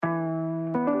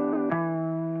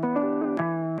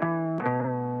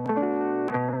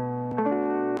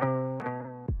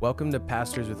Welcome to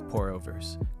Pastors with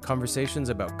Pour-Overs, conversations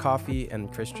about coffee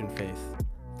and Christian faith.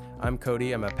 I'm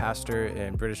Cody, I'm a pastor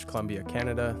in British Columbia,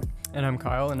 Canada. And I'm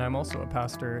Kyle, and I'm also a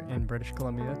pastor in British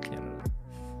Columbia, Canada.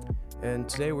 And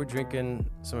today we're drinking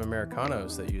some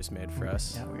Americanos that you just made for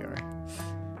us. Yeah, we are.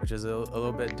 Which is a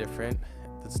little bit different.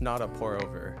 It's not a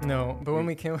pour-over. No, but when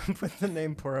we came up with the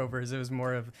name Pour-Overs, it was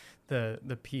more of the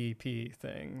PEP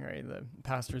thing, right? The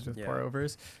Pastors with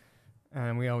Pour-Overs.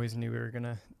 And we always knew we were going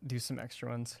to do some extra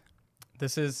ones.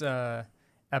 This is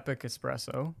Epic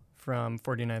Espresso from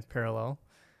 49th Parallel.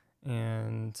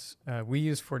 And we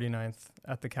use 49th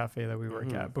at the cafe that we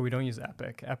work at, but we don't use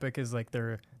Epic. Epic is like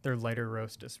their lighter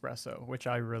roast espresso, which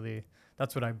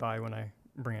that's what I buy when I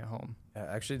bring it home. I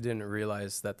actually didn't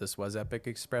realize that this was Epic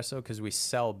Espresso because we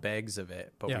sell bags of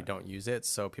it, but we don't use it.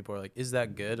 So people are like, is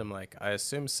that good? I'm like, I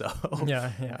assume so. Yeah.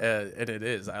 And it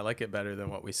is. I like it better than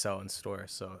what we sell in store.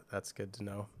 So that's good to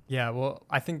know. Yeah, well,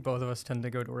 I think both of us tend to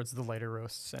go towards the lighter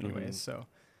roasts anyways. So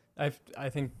I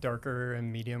think darker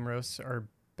and medium roasts are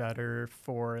better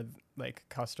for like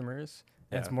customers.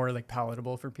 Yeah. It's more like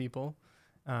palatable for people.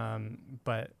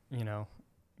 But you know,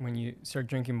 when you start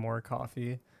drinking more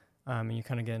coffee, and you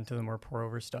kind of get into the more pour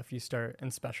over stuff, you start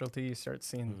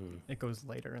seeing it goes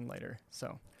lighter and lighter.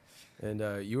 So,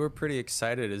 and you were pretty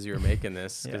excited as you were making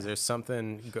this because there's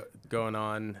something going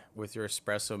on with your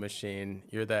espresso machine.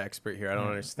 You're the expert here. I don't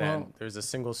understand. Well, there's a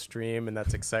single stream, and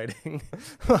that's exciting.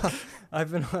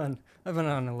 I've been on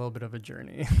a little bit of a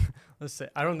journey. Let's say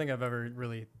I don't think I've ever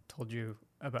really told you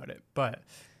about it, but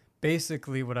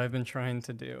basically, what I've been trying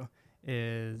to do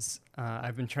is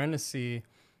I've been trying to see.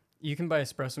 You can buy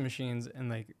espresso machines, and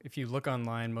like if you look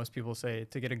online, most people say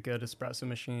to get a good espresso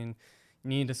machine, you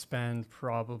need to spend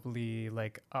probably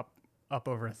like up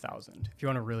over $1,000 if you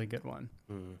want a really good one.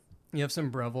 You have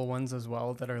some Breville ones as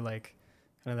well that are like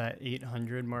kind of that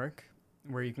 800 mark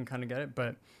where you can kind of get it,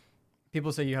 but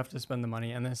people say you have to spend the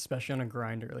money, and then especially on a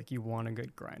grinder, like you want a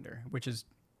good grinder, which is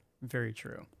very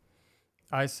true.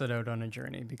 I set out on a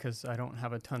journey because I don't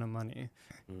have a ton of money.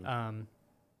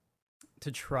 To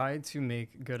try to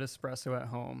make good espresso at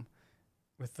home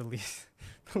with the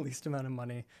least amount of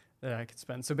money that I could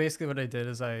spend. So basically what I did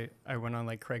is I went on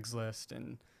like Craigslist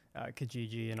and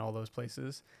Kijiji and all those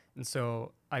places. And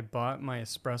so I bought my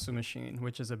espresso machine,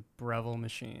 which is a Breville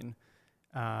machine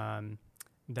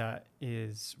that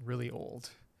is really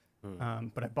old.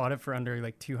 But I bought it for under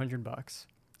like $200.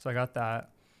 So I got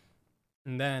that.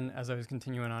 And then as I was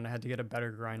continuing on, I had to get a better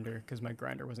grinder because my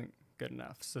grinder wasn't good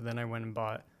enough. So then I went and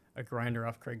bought a grinder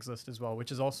off Craigslist as well,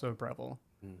 which is also a Breville.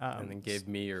 And then gave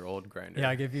me your old grinder. Yeah,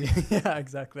 I gave you. Yeah,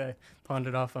 exactly. I pawned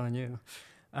it off on you.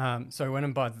 So I went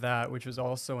and bought that, which was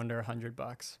also under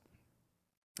 $100.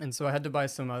 And so I had to buy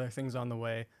some other things on the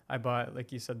way. I bought,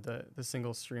 like you said, the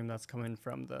single stream that's coming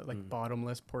from the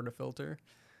bottomless portafilter.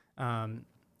 And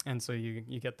so you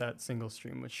get that single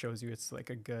stream, which shows you it's like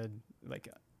a good, like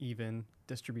even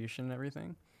distribution and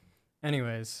everything.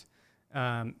 Anyways,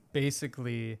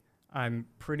 basically, I'm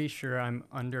pretty sure I'm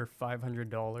under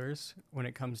 $500 when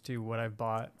it comes to what I've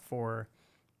bought for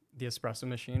the espresso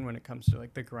machine, when it comes to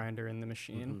like the grinder and the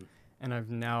machine. And I've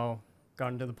now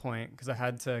gotten to the point because I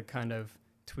had to kind of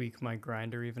tweak my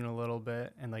grinder even a little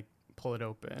bit and like pull it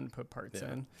open, put parts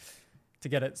in to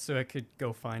get it so it could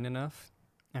go fine enough.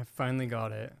 I finally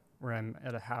got it where I'm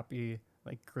at a happy,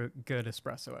 like good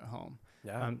espresso at home.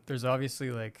 Yeah. There's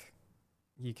obviously like,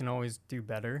 you can always do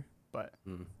better, but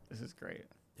this is great.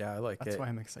 Yeah, I like it. That's why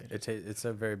I'm excited. It's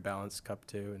a very balanced cup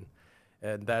too,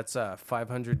 and that's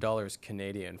 $500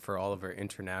 Canadian for all of our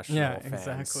international fans.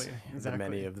 Exactly.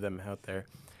 Many of them out there.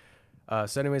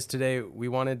 So, anyways, today we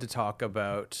wanted to talk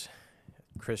about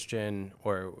Christian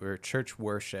or church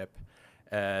worship,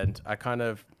 and I kind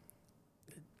of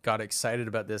got excited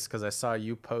about this because I saw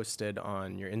you posted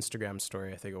on your Instagram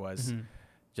story, I think it was.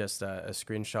 Just a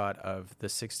screenshot of the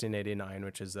 1689,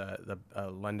 which is the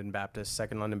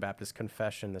Second London Baptist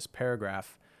Confession, this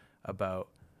paragraph about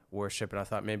worship. And I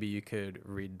thought maybe you could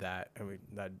read that and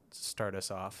that'd start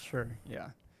us off. Sure, yeah.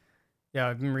 Yeah,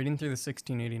 I've been reading through the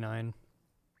 1689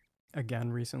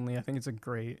 again recently. I think it's a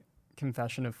great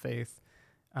confession of faith.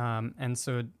 And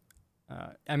so,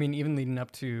 I mean, even leading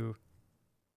up to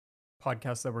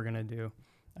podcasts that we're going to do,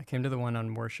 I came to the one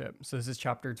on worship. So this is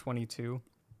chapter 22.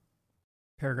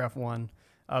 Paragraph 1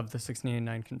 of the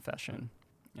 1689 Confession,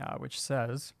 which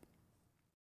says,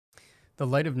 "The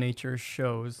light of nature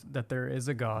shows that there is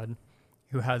a God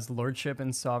who has lordship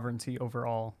and sovereignty over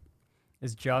all,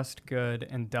 is just, good,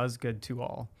 and does good to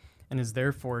all, and is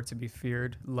therefore to be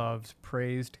feared, loved,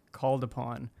 praised, called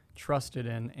upon, trusted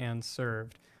in, and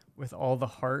served with all the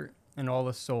heart and all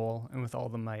the soul and with all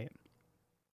the might.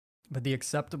 But the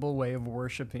acceptable way of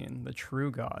worshiping the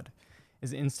true God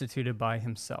is instituted by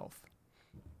himself,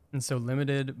 and so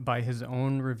limited by his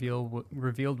own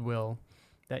revealed will,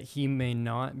 that he may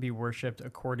not be worshipped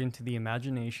according to the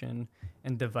imagination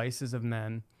and devices of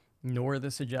men, nor the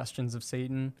suggestions of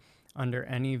Satan under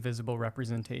any visible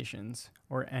representations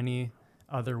or any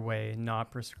other way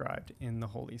not prescribed in the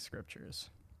Holy Scriptures.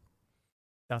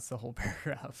 That's the whole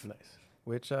paragraph. Nice.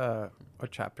 Which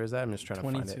what chapter is that? I'm just trying to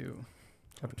find it. 22.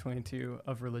 Chapter 22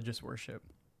 of religious worship.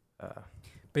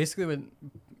 Basically,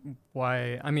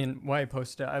 why I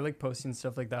post it, I like posting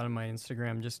stuff like that on my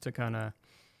Instagram just to kind of,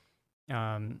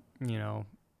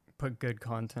 put good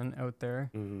content out there.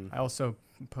 I also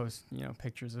post,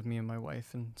 pictures of me and my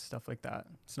wife and stuff like that.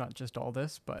 It's not just all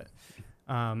this, but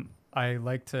I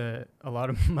like to, a lot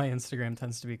of my Instagram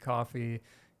tends to be coffee,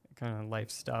 kind of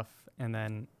life stuff, and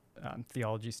then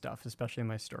theology stuff, especially in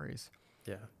my stories.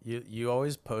 Yeah, you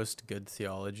always post good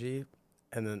theology,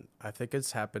 and then I think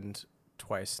it's happened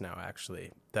twice now,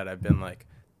 actually, that I've been like,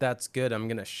 that's good, I'm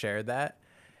going to share that.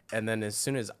 And then as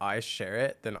soon as I share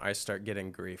it, then I start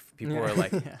getting grief. People are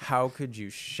like, how could you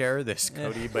share this,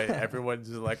 Cody? But everyone's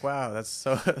like, wow, that's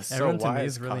so Everyone wise, to me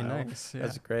is really Kyle. nice. Yeah.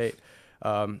 That's great.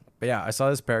 But yeah, I saw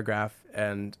this paragraph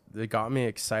and it got me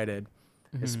excited,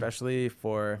 especially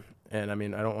for, and I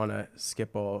mean, I don't want to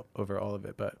skip over all of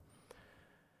it, but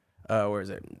where is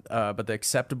it? But the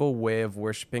acceptable way of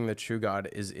worshiping the true God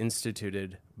is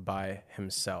instituted by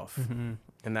himself.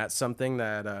 And that's something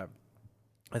that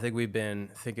I think we've been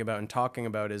thinking about and talking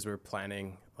about as we're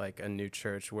planning like a new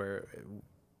church, where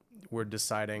we're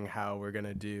deciding how we're going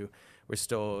to do. We're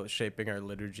still shaping our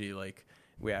liturgy. Like,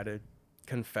 we had a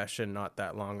confession not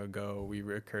that long ago. We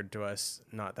occurred to us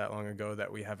not that long ago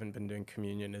that we haven't been doing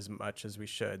communion as much as we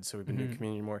should. So we've been doing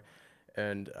communion more.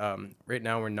 And right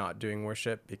now we're not doing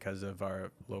worship because of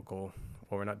our local,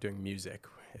 well, we're not doing music,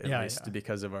 at least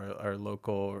because of our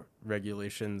local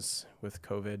regulations with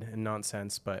COVID and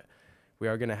nonsense. But we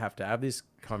are going to have these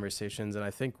conversations. And I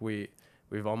think we've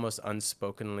almost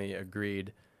unspokenly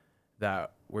agreed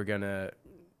that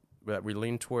that we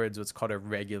lean towards what's called a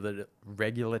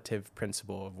regulative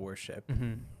principle of worship.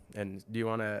 And do you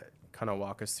want to kind of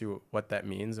walk us through what that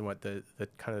means and what the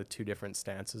kind of the two different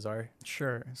stances are?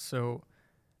 Sure. So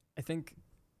I think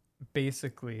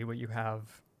basically what you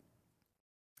have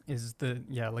is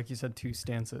like you said, two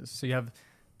stances. So you have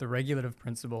the regulative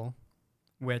principle,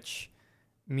 which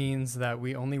means that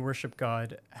we only worship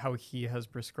God how he has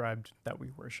prescribed that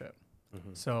we worship.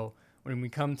 So when we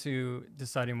come to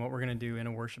deciding what we're going to do in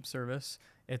a worship service,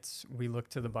 we look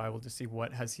to the Bible to see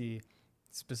what has he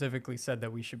specifically said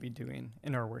that we should be doing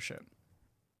in our worship.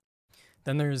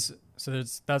 Then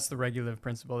that's the regulative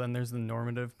principle. Then there's the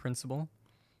normative principle.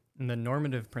 And the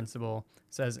normative principle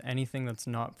says anything that's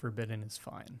not forbidden is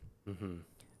fine.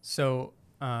 So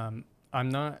I'm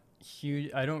not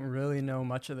huge. I don't really know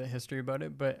much of the history about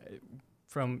it, but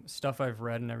from stuff I've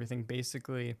read and everything,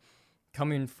 basically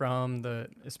coming from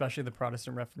especially the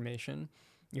Protestant Reformation,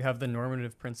 you have the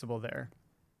normative principle there,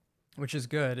 which is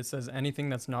good. It says anything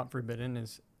that's not forbidden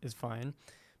is fine.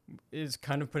 Is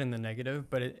kind of put in the negative,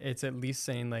 but it's at least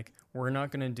saying like, we're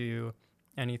not going to do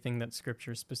anything that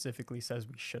scripture specifically says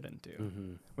we shouldn't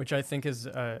do, which I think is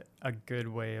a good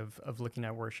way of looking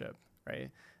at worship,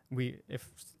 right?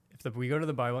 If we go to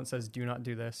the Bible and it says, do not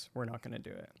do this, we're not going to do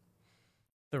it.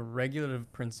 The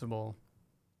regulative principle,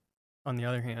 on the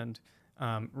other hand,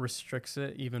 restricts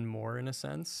it even more in a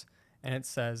sense. And it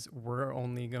says, we're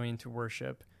only going to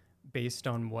worship based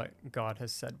on what God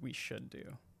has said we should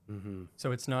do.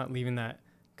 So it's not leaving that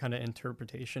kind of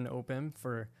interpretation open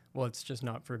for, well, it's just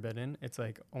not forbidden. It's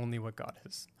like only what God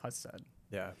has said.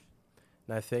 Yeah.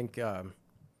 And I think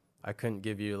I couldn't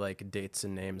give you like dates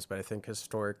and names, but I think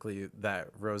historically that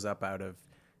rose up out of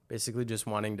basically just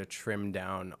wanting to trim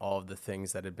down all of the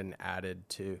things that had been added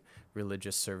to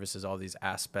religious services, all these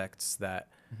aspects that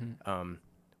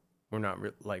we're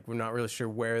not really sure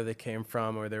where they came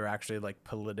from, or they're actually like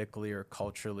politically or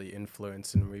culturally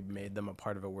influenced, and we made them a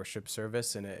part of a worship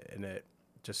service, and it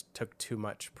just took too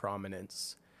much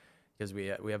prominence, because we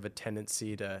have a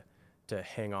tendency to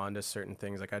hang on to certain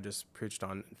things. Like I just preached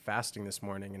on fasting this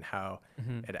morning, and how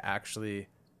it actually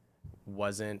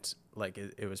wasn't like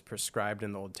it was prescribed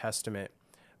in the Old Testament,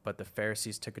 but the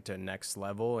Pharisees took it to the next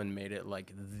level and made it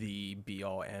like the be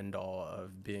all end all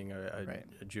of being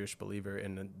a Jewish believer.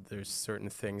 And there's certain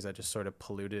things that just sort of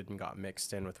polluted and got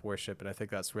mixed in with worship. And I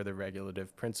think that's where the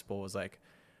regulative principle was like,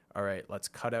 all right, let's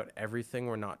cut out everything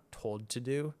we're not told to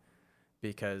do,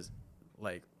 because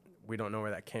like we don't know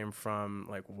where that came from,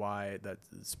 like why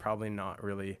that's probably not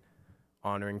really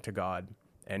honoring to God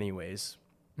anyways.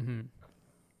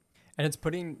 And it's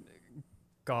putting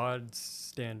God's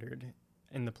standard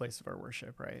in the place of our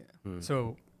worship, right?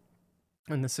 So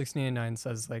when the 1689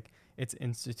 says like it's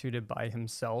instituted by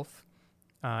himself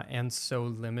and so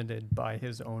limited by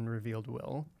his own revealed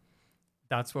will,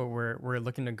 that's what we're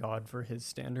looking to God for his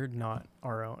standard, not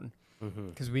our own.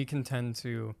 Because we can tend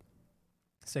to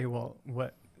say, well,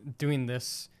 what doing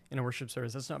this in a worship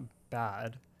service, that's not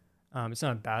bad. It's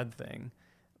not a bad thing.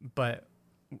 But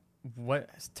what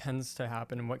tends to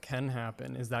happen and what can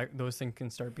happen is that those things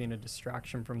can start being a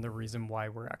distraction from the reason why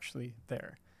we're actually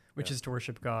there, which is to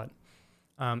worship God.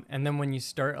 And then when you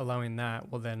start allowing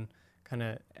that, well, then kind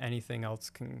of anything else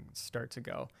can start to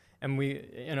go. And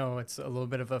it's a little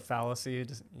bit of a fallacy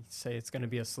to say it's going to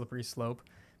be a slippery slope,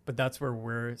 but that's where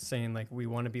we're saying like we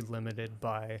want to be limited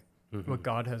by what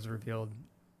God has revealed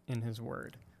in his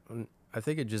word. I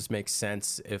think it just makes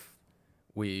sense if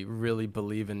we really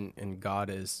believe in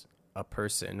God as a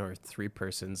person or three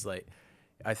persons. Like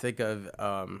I think of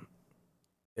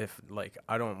if like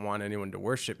I don't want anyone to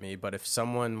worship me, but if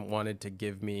someone wanted to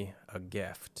give me a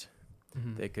gift,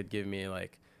 they could give me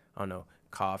like, I don't know,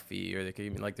 coffee, or they could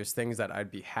give me like, there's things that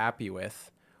I'd be happy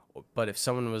with. But if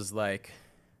someone was like,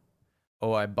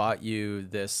 oh, I bought you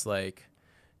this like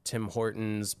Tim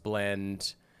Hortons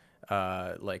blend,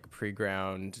 like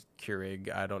pre-ground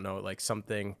Keurig, I don't know, like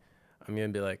something, I'm gonna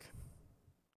be like,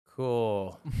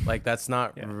 cool. Like that's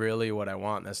not really what I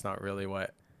want. That's not really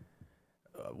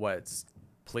what's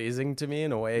pleasing to me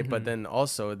in a way. But then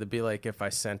also it'd be like if I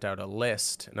sent out a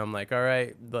list and I'm like, all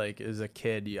right, like as a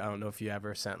kid, I don't know if you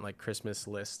ever sent like Christmas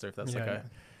lists or if that's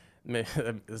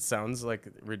it sounds like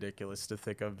ridiculous to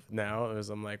think of now, as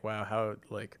I'm like, wow, how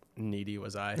like needy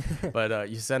was I? But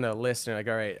you send a list and you're like,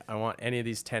 all right, I want any of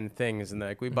these 10 things, and they're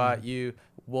like, we bought you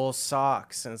wool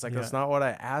socks, and it's like, that's not what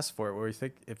I asked for. Where you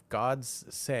think if God's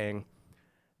saying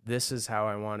this is how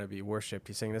I want to be worshipped,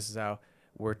 he's saying this is how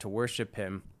we're to worship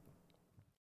him,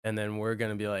 and then we're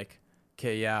gonna be like,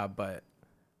 okay, yeah, but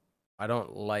I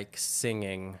don't like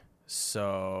singing,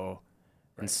 so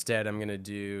instead, I'm going to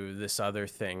do this other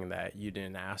thing that you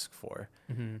didn't ask for.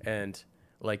 And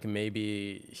like,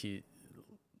 maybe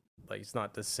it's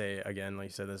not to say, again, like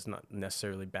you said, that's not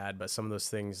necessarily bad, but some of those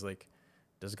things, like,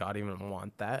 does God even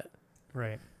want that?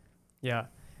 Right. Yeah.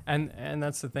 And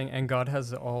that's the thing. And God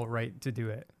has all right to do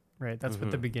it. Right. That's what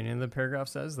the beginning of the paragraph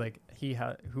says. Like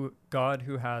God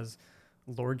who has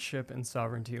lordship and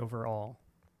sovereignty over all.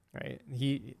 Right.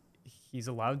 He's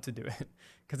allowed to do it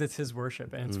because it's his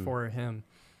worship and it's for him.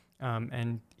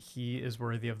 And he is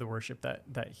worthy of the worship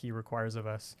that he requires of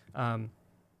us. One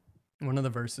of the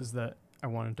verses that I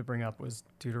wanted to bring up was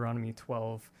Deuteronomy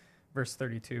 12, verse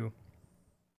 32.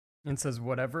 It says,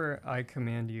 whatever I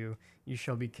command you, you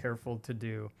shall be careful to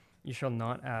do. You shall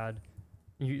not add,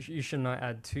 you should not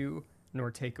add to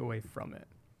nor take away from it.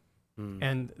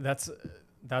 And that's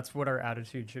what our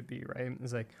attitude should be, right?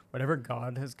 It's like whatever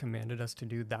God has commanded us to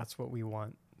do, that's what we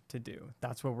want to do.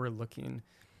 That's what we're looking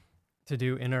to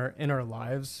do in our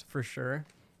lives for sure,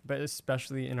 but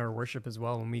especially in our worship as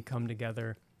well. When we come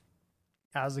together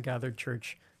as a gathered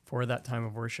church for that time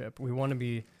of worship, we want to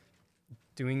be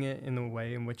doing it in a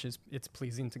way in which it's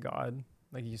pleasing to God,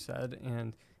 like you said,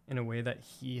 and in a way that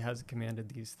he has commanded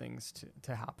these things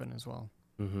to happen as well.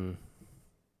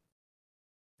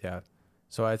 Yeah.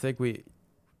 So I think we've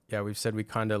said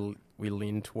we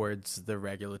lean towards the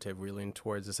regulative. We lean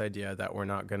towards this idea that we're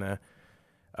not going to,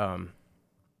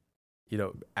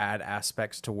 add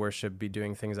aspects to worship, be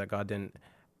doing things that God didn't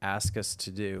ask us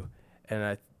to do.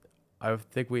 And I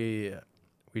think we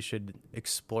should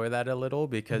explore that a little,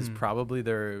 because probably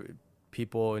there are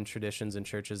people in traditions and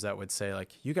churches that would say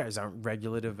like, you guys aren't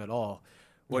regulative at all.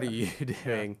 What are you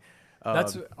doing?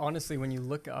 That's honestly, when you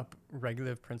look up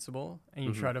regulative principle and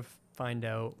you try to find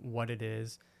out what it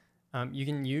is, you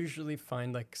can usually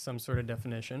find like some sort of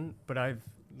definition, but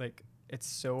it's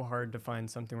so hard to find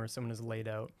something where someone has laid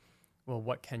out, well,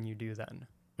 what can you do then?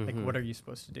 Like, what are you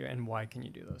supposed to do and why can you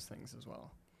do those things as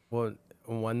well? Well,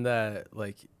 one that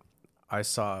like I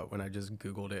saw when I just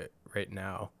Googled it right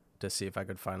now to see if I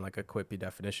could find like a quippy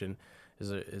definition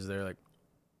is there like,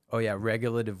 oh yeah,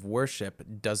 regulative worship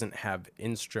doesn't have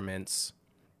instruments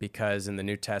because in the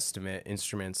New Testament,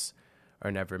 instruments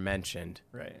are never mentioned.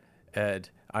 Right. And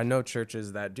I know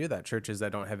churches that do that, churches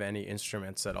that don't have any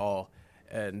instruments at all.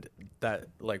 And that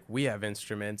like we have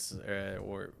instruments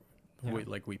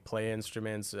we play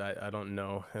instruments. I don't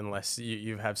know, unless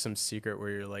you have some secret where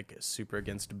you're like super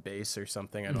against bass or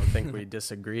something. I don't think we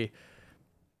disagree.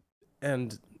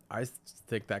 And I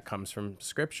think that comes from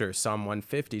scripture. Psalm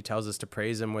 150 tells us to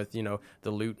praise him with,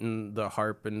 the lute and the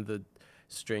harp and the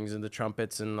strings and the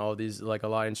trumpets and all these, like a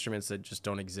lot of instruments that just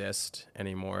don't exist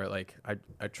anymore. Like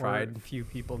I tried. Or few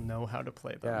people know how to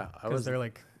play them. Yeah, because they're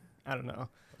like, I don't know,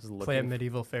 play at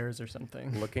medieval fairs or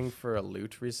something. Looking for a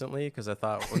lute recently because I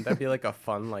thought, wouldn't that be like a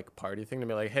fun like party thing to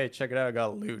be like, hey, check it out, I got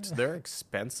a lute. They're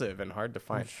expensive and hard to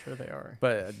find. I'm sure they are.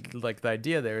 But like the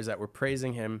idea there is that we're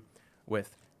praising him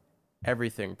with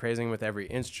everything, praising with every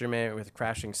instrument, with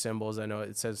crashing cymbals. I know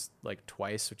it says like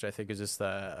twice, which I think is just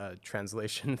a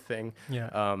translation thing.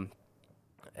 Yeah.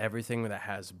 Everything that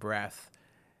has breath.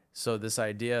 So this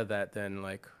idea that then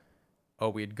like, oh,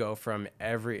 we'd go from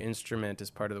every instrument as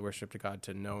part of the worship to God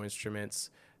to no instruments,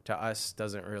 to us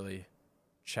doesn't really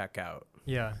check out.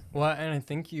 Yeah. Well, and I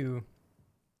think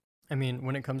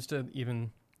when it comes to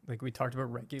even, like we talked about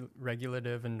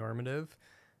regulative and normative,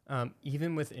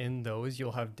 even within those,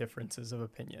 you'll have differences of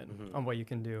opinion on what you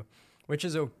can do, which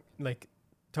is like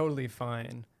totally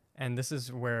fine. And this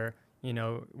is where,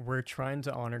 we're trying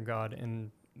to honor God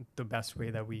in the best way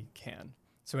that we can.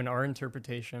 So in our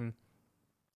interpretation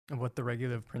of what the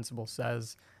regulative principle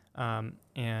says,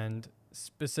 and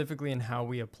specifically in how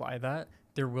we apply that,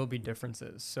 there will be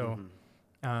differences. So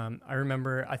I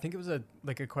remember, I think it was a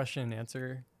question and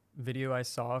answer video I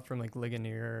saw from like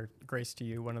Ligonier or Grace to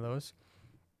You, one of those.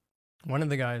 One of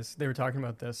the guys, they were talking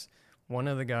about this. One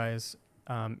of the guys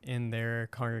in their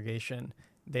congregation,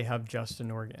 they have just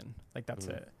an organ, like that's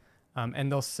it.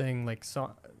 And they'll sing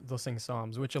they'll sing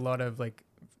psalms, which a lot of like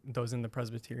those in the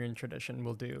Presbyterian tradition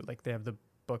will do. Like they have the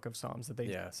book of Psalms that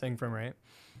they sing from, right?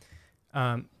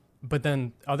 But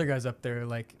then other guys up there,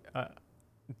 like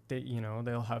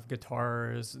they'll have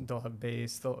guitars, they'll have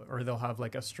bass, they'll have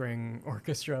like a string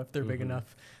orchestra if they're big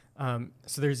enough.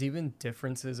 So there's even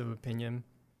differences of opinion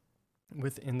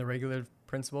within the regulative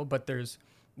principle, but there's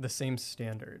the same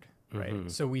standard, right?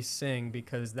 So we sing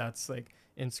because that's like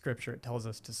in scripture it tells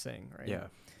us to sing, right? Yeah.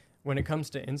 When it comes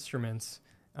to instruments,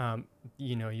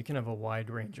 you can have a wide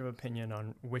range of opinion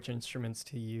on which instruments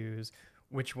to use,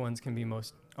 which ones can be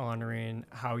most honoring,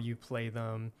 how you play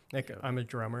them. Like I'm a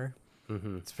drummer.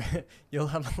 You'll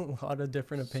have a lot of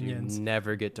different opinions. So you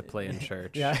never get to play in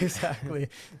church. Yeah, exactly.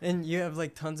 And you have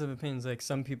like tons of opinions. Like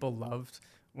some people love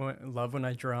when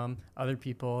I drum, other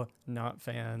people not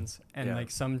fans, and like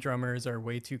some drummers are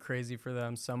way too crazy for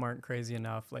them, some aren't crazy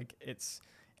enough. Like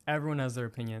everyone has their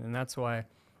opinion, and that's why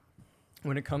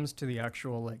when it comes to the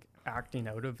actual like acting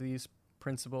out of these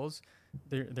principles,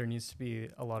 there needs to be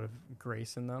a lot of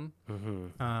grace in them.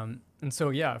 And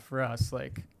so for us,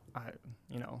 like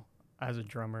as a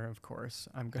drummer, of course,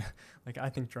 I'm gonna I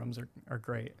think drums are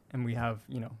great, and we have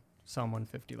Psalm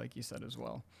 150 like you said as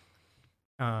well.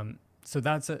 So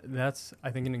that's I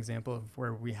think an example of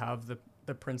where we have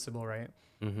the principle, right?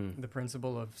 The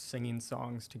principle of singing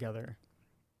songs together.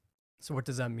 So what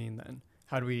does that mean then?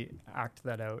 How do we act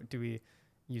that out? Do we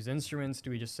use instruments?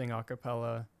 Do we just sing a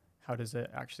cappella? How does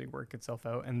it actually work itself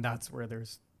out? And that's where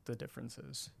there's the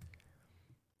differences.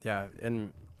 Yeah,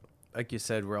 and like you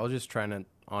said, we're all just trying to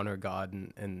honor God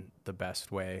in the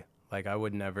best way. Like I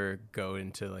would never go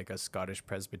into like a Scottish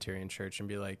Presbyterian church and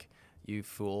be like, you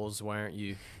fools, why aren't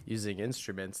you using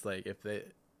instruments? Like if they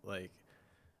like,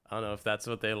 I don't know if that's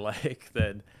what they like,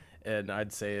 then, and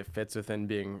I'd say it fits within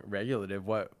being regulative.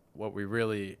 What we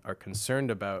really are concerned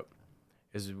about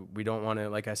is we don't want to,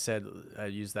 like I said, I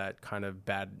use that kind of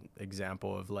bad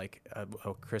example of like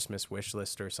a Christmas wish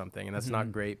list or something. And that's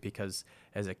not great because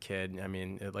as a kid, I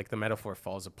mean, like the metaphor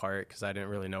falls apart because I didn't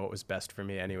really know what was best for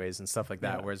me anyways and stuff like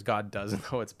that. Whereas God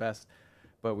doesn't know what's best.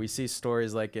 But we see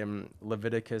stories like in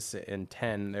Leviticus in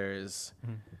 10, there's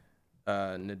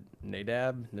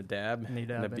Nadab and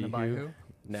Abihu,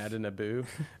 Nad and Abu.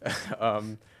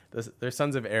 They're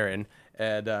sons of Aaron.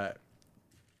 And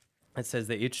it says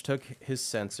they each took his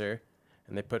censer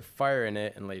and they put fire in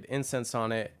it and laid incense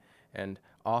on it and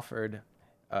offered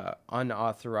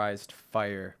unauthorized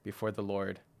fire before the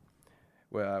Lord,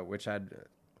 which I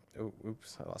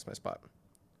lost my spot.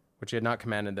 Which he had not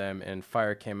commanded them, and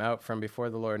fire came out from before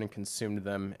the Lord and consumed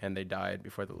them, and they died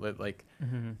before the Lord. Like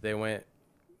they went,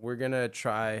 we're gonna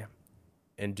try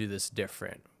and do this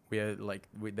different. They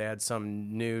had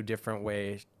some new different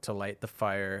way to light the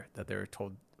fire that they were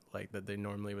told like that they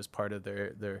normally was part of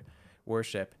their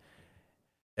worship,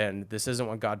 and this isn't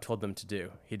what God told them to do.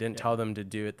 He didn't tell them to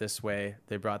do it this way.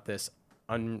 They brought this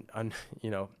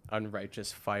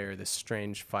unrighteous fire, this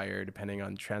strange fire, depending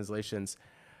on translations,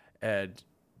 and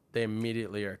they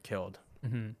immediately are killed.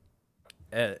 And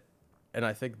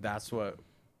I think that's what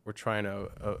we're trying to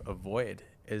avoid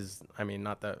is, I mean,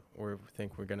 not that we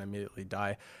think we're going to immediately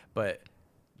die, but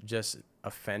just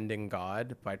offending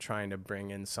God by trying to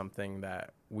bring in something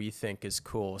that we think is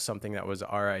cool, something that was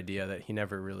our idea that he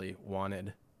never really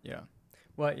wanted. Yeah.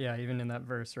 Well, yeah, even in that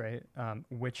verse, right?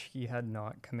 Which he had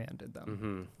not commanded them.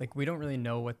 Mm-hmm. Like, we don't really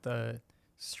know what the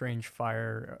strange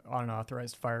fire,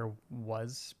 unauthorized fire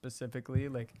was specifically.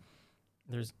 Like,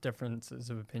 there's differences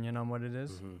of opinion on what it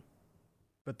is. Mm-hmm.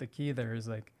 But the key there is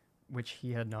like, which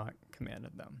he had not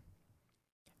commanded them.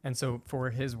 And so for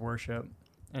his worship,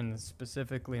 and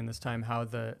specifically in this time, how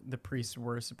the priests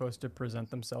were supposed to present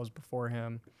themselves before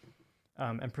him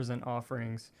and present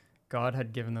offerings, God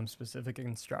had given them specific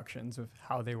instructions of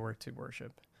how they were to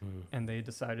worship. And they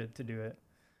decided to do it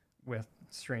with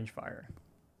strange fire,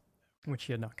 which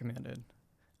he had not commanded.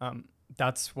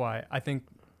 That's why I think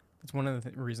it's one of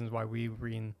the reasons why we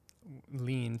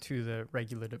lean to the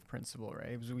regulative principle,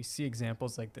 right? Because we see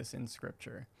examples like this in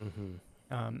scripture.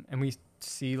 And we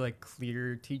see like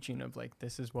clear teaching of like,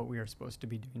 this is what we are supposed to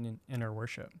be doing in our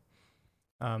worship.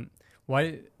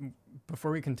 Why,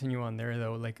 before we continue on there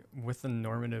though, like with the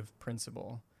normative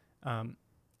principle,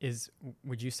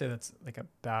 would you say that's like a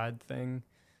bad thing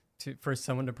for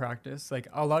someone to practice? Like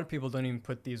a lot of people don't even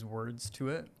put these words to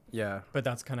it. Yeah. But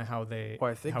that's kind of how I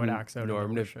think how it acts out.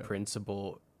 Normative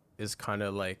principle is kind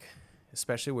of like,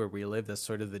 especially where we live, that's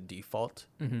sort of the default.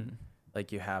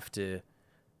 Like you have to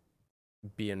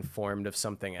be informed of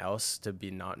something else to be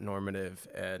not normative.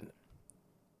 And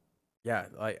yeah,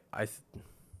 like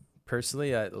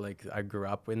personally, I grew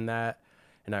up in that,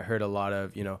 and I heard a lot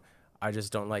of, I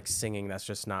just don't like singing. That's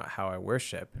just not how I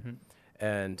worship.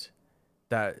 And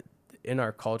that in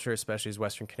our culture, especially as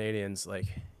Western Canadians, like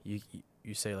you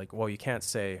say like, well, you can't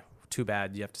say too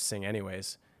bad, you have to sing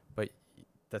anyways. But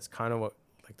that's kind of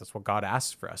that's what God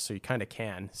asked for us. So you kind of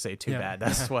can say too bad.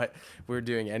 That's what we're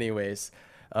doing anyways.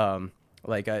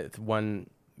 One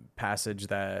passage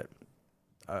that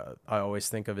I always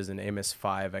think of is in Amos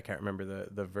 5. I can't remember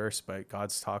the verse, but God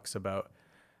talks about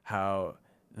how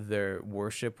their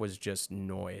worship was just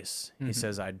noise. He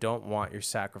says, I don't want your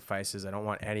sacrifices. I don't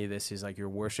want any of this. He's like, your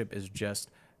worship is just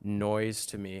noise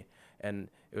to me. And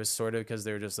it was sort of because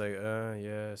they were just like,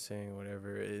 yeah, saying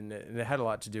whatever. And it had a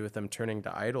lot to do with them turning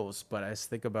to idols. But I just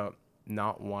think about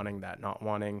not wanting that, not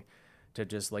wanting to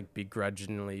just like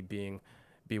begrudgingly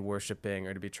be worshiping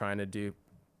or to be trying to do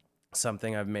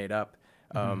something I've made up.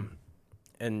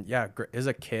 And yeah, as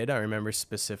a kid, I remember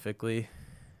specifically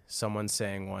someone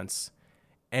saying once,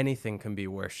 anything can be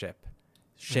worship.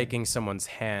 Shaking someone's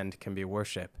hand can be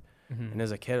worship. And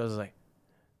as a kid, I was like,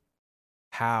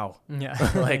 how?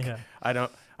 Yeah.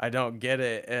 I don't get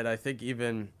it. And I think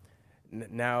even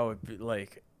now,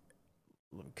 like,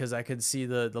 because I could see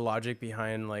the logic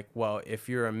behind like, well, if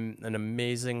you're an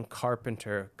amazing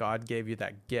carpenter, God gave you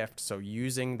that gift. So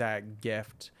using that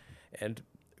gift and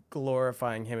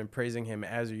glorifying him and praising him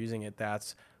as you're using it,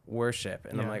 that's worship.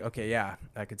 And I'm like, okay, yeah,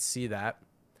 I could see that.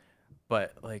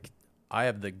 But like, I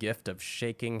have the gift of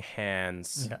shaking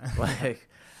hands. Like,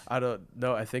 I don't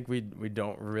know. I think we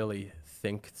don't really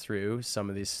think through some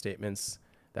of these statements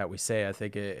that we say. I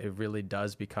think it really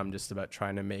does become just about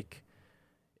trying to make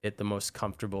it the most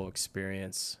comfortable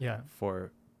experience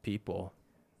for people.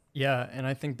 Yeah. And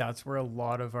I think that's where a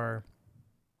lot of our,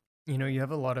 you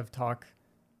have a lot of talk.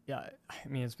 Yeah. I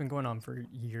mean, it's been going on for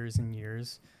years and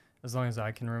years, as long as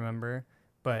I can remember.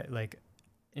 But like,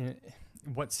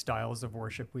 what styles of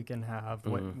worship we can have,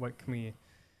 what can we,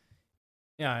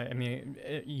 I mean,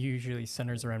 it usually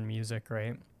centers around music,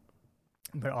 right?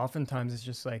 But oftentimes it's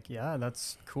just like, yeah,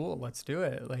 that's cool, let's do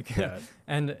it. Like,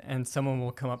 and someone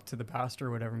will come up to the pastor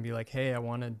or whatever and be like, hey, I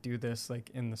want to do this like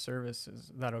in the service,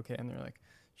 is that okay? And they're like,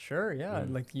 sure,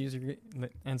 like use your, and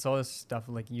it's all this stuff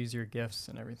like use your gifts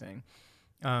and everything.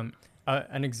 An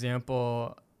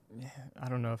example, I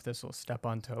don't know if this will step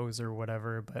on toes or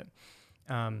whatever, but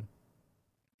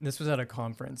this was at a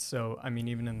conference. So, I mean,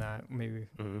 even in that, maybe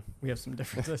we have some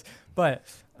differences. But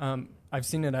I've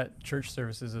seen it at church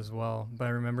services as well. But I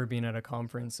remember being at a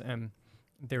conference and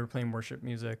they were playing worship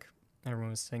music. Everyone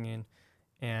was singing.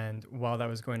 And while that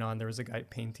was going on, there was a guy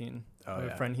painting.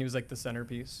 A friend. He was like the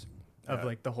centerpiece of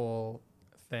like the whole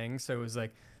thing. So it was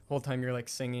like the whole time you're like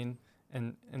singing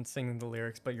and singing the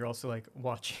lyrics, but you're also like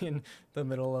watching the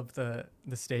middle of the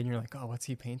stage and you're like, oh, what's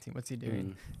he painting? What's he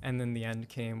doing? And then the end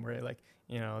came where like,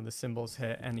 the cymbals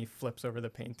hit and he flips over the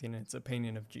painting and it's a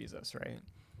painting of Jesus, right?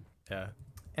 Yeah.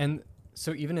 And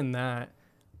so even in that,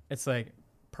 it's like,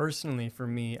 personally for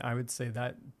me, I would say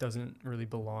that doesn't really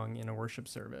belong in a worship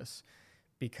service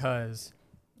because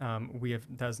that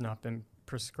has not been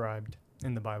prescribed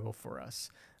in the Bible for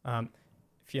us.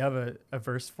 If you have a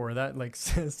verse for that, like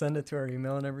send it to our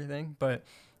email and everything. But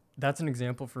that's an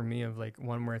example for me of like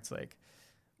one where it's like,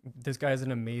 this guy has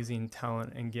an amazing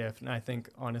talent and gift. And I think,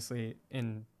 honestly,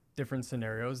 in different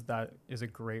scenarios, that is a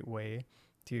great way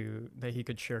that he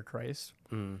could share Christ.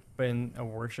 But in a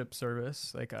worship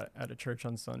service, like at a church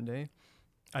on Sunday,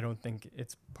 I don't think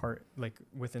it's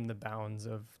within the bounds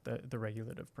of the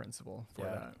regulative principle for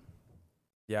that.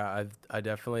 Yeah,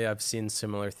 I've seen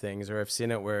similar things, or I've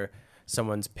seen it where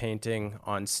someone's painting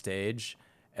on stage,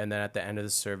 and then at the end of the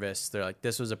service, they're like,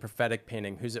 "This was a prophetic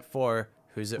painting. Who's it for?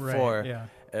 Who's it for?" Yeah.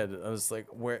 And I was like,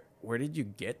 "Where did you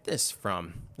get this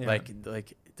from?" Yeah.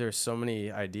 Like there's so many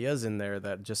ideas in there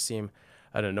that just seem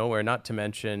out of nowhere. Not to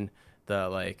mention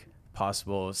the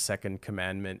possible second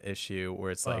commandment issue,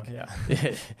 where it's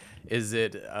is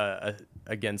it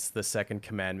against the second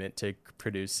commandment to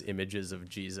produce images of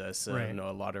Jesus? Right. I know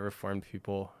a lot of Reformed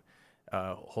people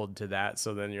hold to that.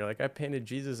 So then you're like, I painted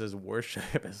Jesus as worship.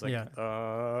 It's like,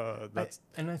 that's.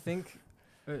 I think,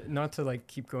 not to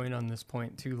keep going on this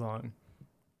point too long,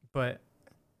 but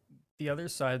the other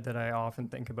side that I often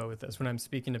think about with this when I'm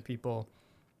speaking to people,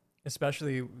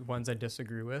 especially ones I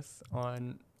disagree with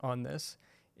on this,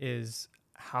 is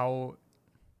how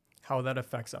that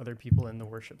affects other people in the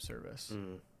worship service,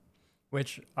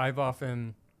 which I've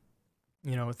often,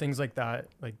 things like that,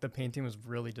 like the painting was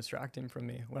really distracting from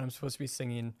me when I'm supposed to be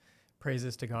singing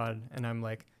praises to God, and I'm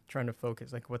trying to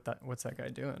focus, what's that guy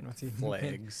doing? What's he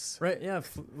flags? Right, yeah,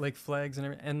 flags and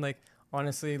everything. And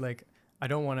honestly, I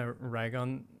don't want to rag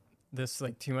on this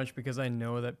too much, because I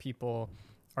know that people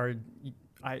are,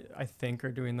 I think,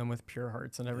 are doing them with pure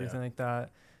hearts and everything like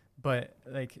that. But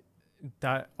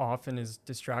that often is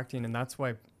distracting, and that's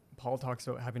why Paul talks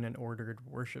about having an ordered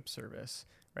worship service,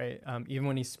 right? Even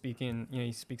when he's speaking,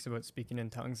 he speaks about speaking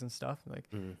in tongues and stuff.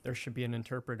 There should be an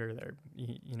interpreter there.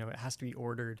 It has to be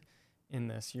ordered in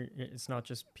this. It's not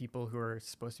just people who are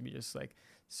supposed to be just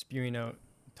spewing out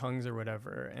tongues or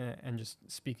whatever and just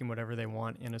speaking whatever they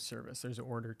want in a service. There's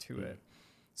order to it.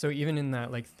 So even in that,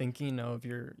 thinking of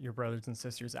your brothers and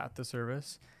sisters at the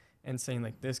service and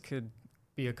saying this could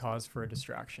be a cause for a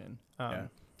distraction.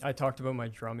 I talked about my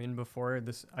drumming before.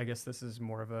 I guess this is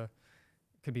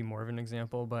could be more of an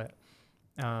example, but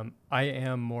I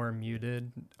am more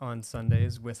muted on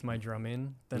Sundays with my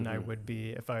drumming than I would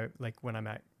be if I when I'm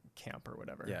at camp or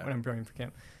whatever, when I'm drumming for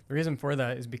camp. The reason for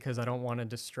that is because I don't want to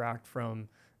distract from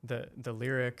the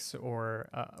lyrics or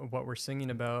what we're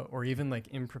singing about, or even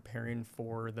in preparing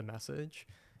for the message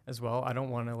as well. I don't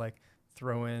want to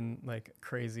throw in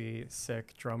crazy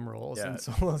sick drum rolls and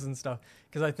solos and stuff,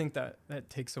 because I think that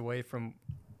takes away from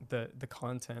the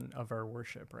content of our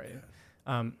worship,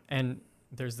 right? And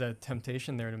there's the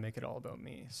temptation there to make it all about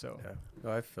me. So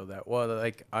I feel that. Well,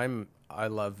 I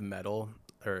love metal,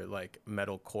 or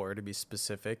metalcore to be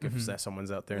specific, if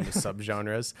someone's out there in the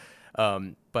subgenres.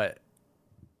 But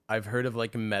I've heard of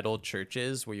metal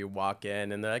churches where you walk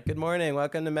in and they're like, "Good morning,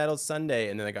 welcome to Metal Sunday,"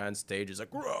 and then the guy on stage is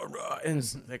like, "Rah, rah," and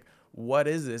it's what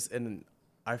is this? And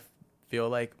I feel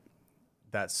like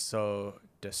that's so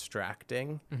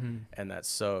distracting, and that's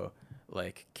so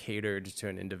catered to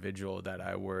an individual that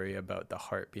I worry about the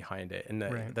heart behind it. And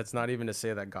that's not even to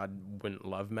say that God wouldn't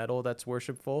love metal that's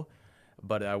worshipful,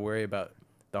 but I worry about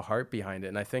the heart behind it.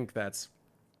 And I think that's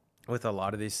with a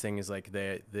lot of these things,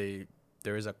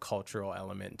 there is a cultural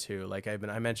element too.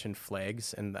 I mentioned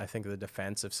flags, and I think the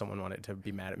defense, if someone wanted to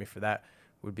be mad at me for that,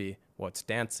 would be, well, it's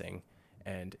dancing.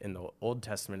 And in the Old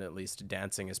Testament, at least,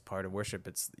 dancing is part of worship.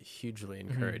 It's hugely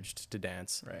encouraged to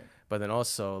dance. Right. But then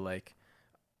also,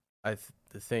 I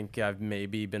think I've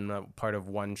maybe been a part of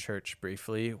one church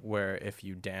briefly where if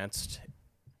you danced,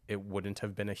 it wouldn't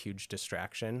have been a huge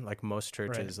distraction. Most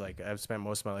churches, I've spent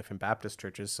most of my life in Baptist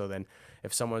churches. So then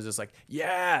if someone was just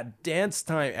dance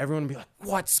time, everyone would be like,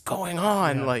 "What's going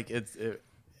on?"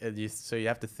 Yeah. So you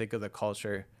have to think of the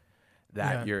culture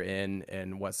that you're in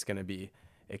and what's going to be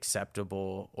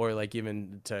acceptable, or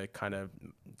even to kind of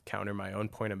counter my own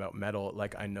point about metal,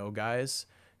 I know guys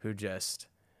who just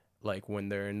when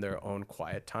they're in their own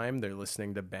quiet time, they're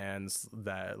listening to bands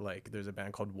that there's a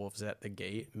band called Wolves at the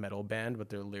Gate, metal band, but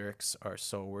their lyrics are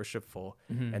so worshipful,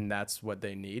 and that's what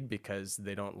they need, because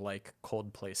they don't like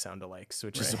Coldplay sound-alikes,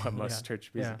 which is what most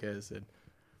church music is. And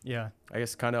I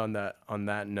guess kind of on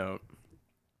that note,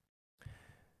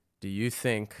 do you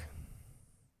think,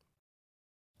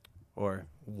 or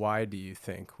why do you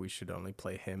think we should only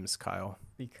play hymns, Kyle?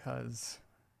 Because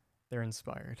they're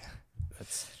inspired.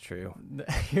 That's true.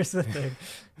 Here's the thing.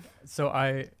 So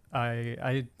I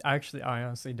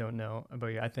honestly don't know about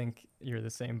you. I think you're the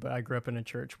same, but I grew up in a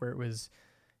church where it was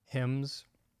hymns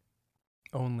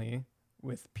only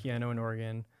with piano and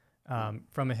organ,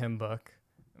 from a hymn book.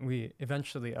 We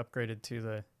eventually upgraded to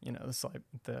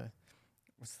the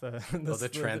what's the the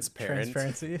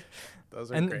transparency.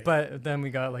 Those are great. But then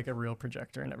we got like a real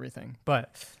projector and everything.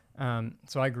 But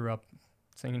so I grew up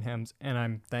singing hymns, and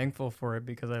I'm thankful for it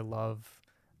because I love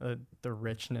the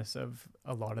richness of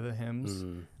a lot of the hymns.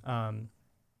 And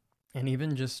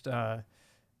even just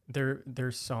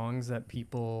there's songs that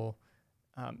people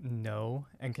know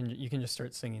and you can just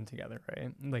start singing together,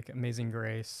 right? Like Amazing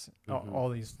Grace, all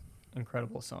these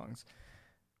incredible songs.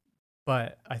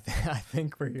 But I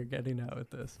think where you're getting at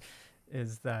with this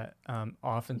is that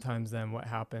oftentimes then what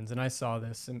happens, and I saw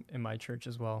this in my church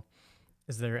as well,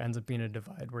 is there ends up being a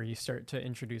divide where you start to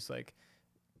introduce like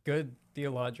good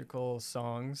theological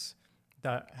songs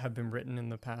that have been written in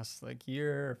the past like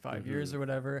year or 5 years or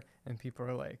whatever, and people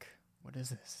are like, what is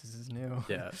this? This is new.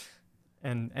 Yeah.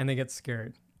 and they get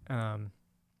scared.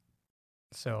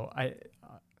 So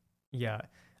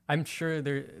I'm sure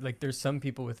there's some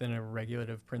people within a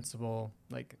regulative principle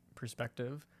like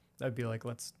perspective that'd be like,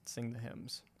 let's sing the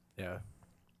hymns. Yeah.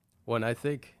 When I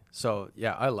think so,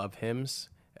 yeah, I love hymns,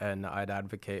 and I'd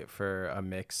advocate for a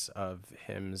mix of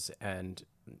hymns and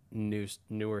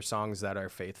newer songs that are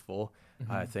faithful.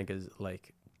 I think is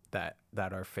like that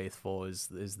are faithful is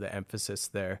the emphasis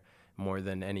there more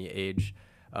than any age.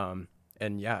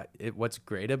 And yeah, what's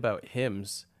great about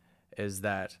hymns is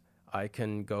that I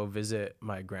can go visit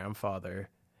my grandfather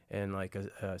in like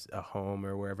a home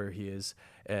or wherever he is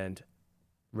and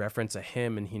reference a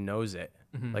hymn and he knows it.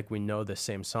 Like we know the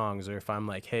same songs. Or if I'm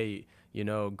like, hey, you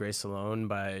know Grace Alone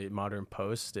by Modern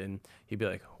Post, and he'd be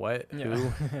like, what? Yeah.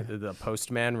 Who? The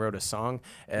Postman wrote a song.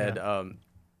 And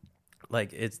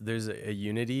like there's a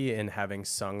unity in having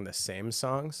sung the same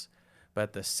songs, but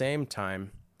at the same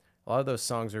time, a lot of those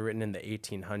songs were written in the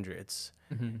 1800s.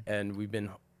 And we've been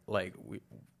like,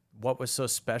 what was so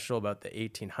special about the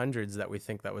 1800s that we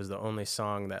think that was the only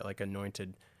song that like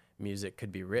anointed music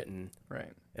could be written,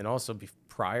 right? And also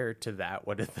prior to that,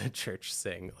 what did the church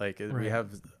sing? Like we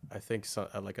have, I think,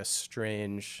 like a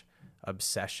strange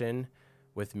obsession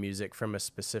with music from a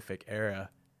specific era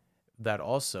that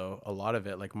also a lot of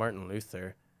it, like Martin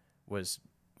Luther, was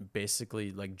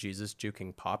basically like Jesus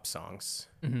juking pop songs.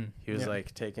 He was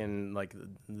like taking like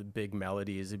the big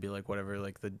melodies. It'd be like whatever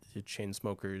like the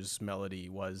Chainsmokers melody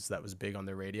was that was big on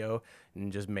the radio,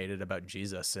 and just made it about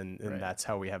Jesus. And that's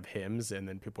how we have hymns. And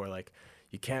then people are like,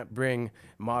 you can't bring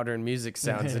modern music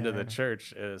sounds into the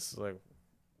church. It's like,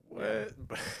 what?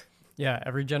 Yeah,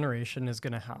 every generation is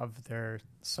going to have their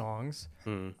songs.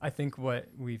 I think what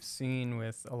we've seen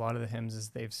with a lot of the hymns is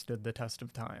they've stood the test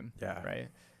of time. Yeah. Right.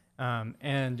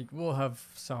 And we'll have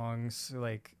songs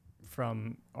like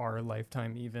from our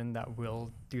lifetime even that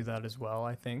will do that as well,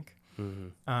 I think.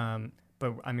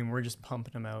 But I mean, we're just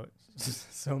pumping them out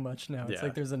so much now. It's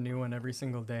like there's a new one every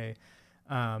single day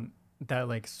that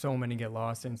like so many get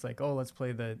lost. And it's like, oh, let's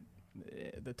play the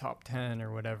top 10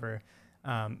 or whatever.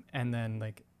 And then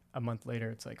like a month later,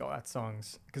 it's like, oh, that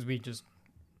song's, because we just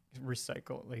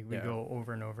recycle, like we go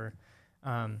over and over.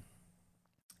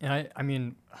 And I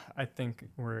mean, I think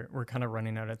we're kind of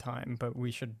running out of time, but we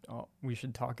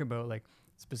should talk about like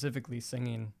specifically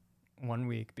singing one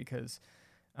week, because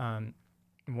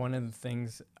one of the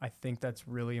things I think that's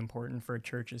really important for a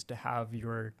church is to have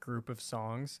your group of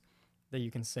songs that you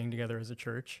can sing together as a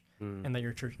church and that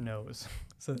your church knows,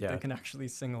 so that they can actually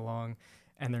sing along,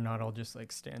 and they're not all just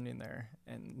like standing there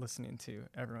and listening to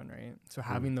everyone, right? So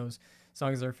having those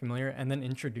songs that are familiar, and then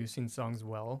introducing songs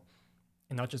well,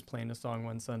 and not just playing a song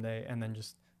one Sunday and then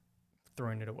just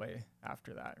throwing it away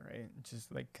after that, right? Just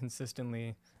like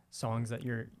consistently songs that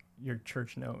your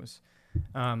church knows.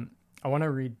 I want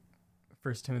to read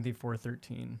 1 Timothy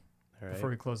 4:13 before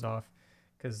we close off,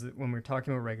 because when we're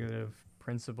talking about regulative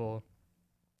principle,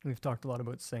 we've talked a lot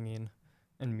about singing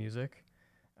and music.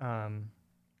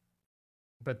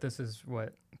 But this is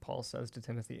what Paul says to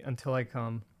Timothy: until I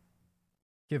come,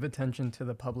 give attention to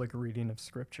the public reading of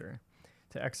Scripture,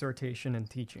 to exhortation and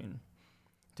teaching.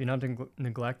 Do not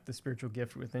neglect the spiritual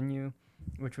gift within you,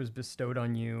 which was bestowed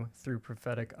on you through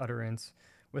prophetic utterance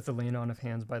with the laying on of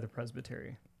hands by the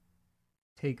presbytery.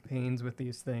 Take pains with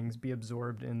these things, be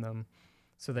absorbed in them,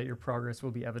 so that your progress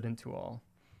will be evident to all.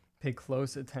 Pay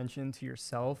close attention to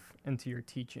yourself and to your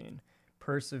teaching.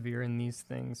 Persevere in these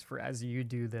things, for as you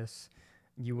do this,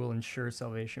 you will ensure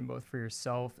salvation both for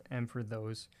yourself and for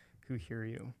those who hear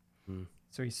you.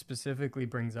 So he specifically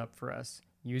brings up for us,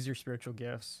 use your spiritual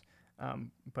gifts,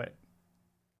 but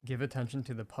give attention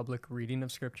to the public reading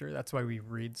of Scripture. That's why we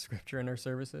read Scripture in our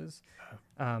services.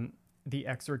 The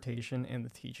exhortation and the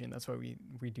teaching. That's why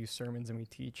we do sermons and we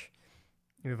teach.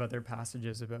 We have other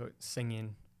passages about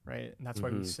singing, right? And that's why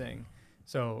we sing.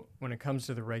 So when it comes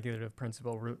to the regulative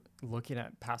principle, we're looking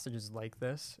at passages like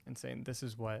this and saying this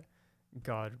is what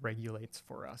God regulates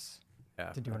for us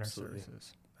to do absolutely. In our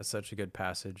services. That's such a good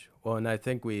passage. Well, and I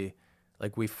think we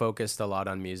focused a lot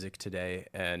on music today,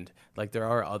 and like there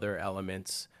are other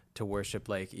elements to worship.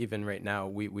 Like even right now,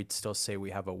 we'd still say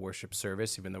we have a worship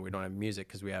service, even though we don't have music,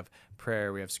 because we have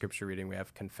prayer, we have scripture reading, we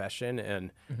have confession.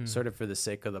 And sort of for the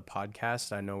sake of the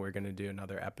podcast, I know we're going to do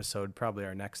another episode, probably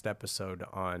our next episode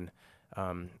on,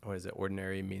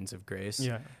 Ordinary Means of Grace,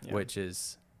 which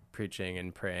is preaching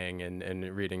and praying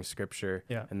and reading scripture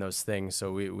and those things.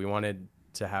 So we wanted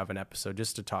to have an episode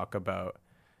just to talk about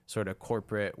sort of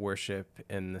corporate worship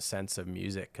in the sense of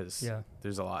music, because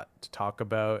there's a lot to talk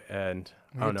about, and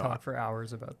we could talk for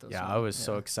hours about this. I was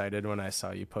so excited when I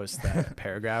saw you post that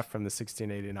paragraph from the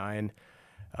 1689,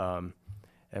 and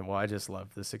well, I just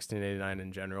love the 1689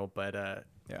 in general, but I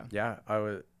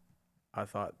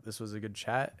thought this was a good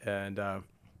chat, and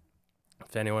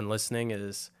if anyone listening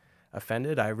is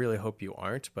offended, I really hope you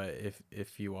aren't, but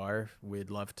if you are, we'd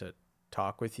love to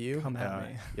talk with you. Come at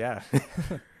me. Yeah.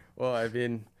 Well, I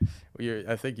mean,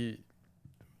 I think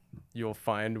you'll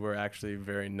find we're actually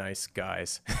very nice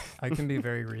guys. I can be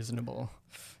very reasonable.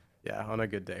 Yeah, on a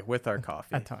good day with our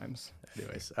coffee. At times.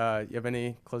 Anyways, you have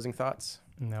any closing thoughts?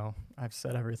 No, I've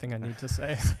said everything I need to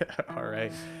say. All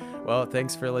right. Well,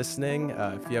 thanks for listening.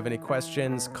 If you have any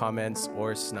questions, comments,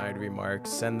 or snide remarks,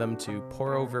 send them to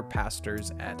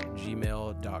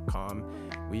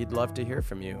pouroverpastors@gmail.com. We'd love to hear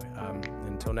from you.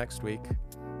 Until next week.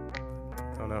 I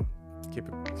don't know. Keep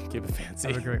it fancy.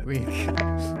 Have a great week.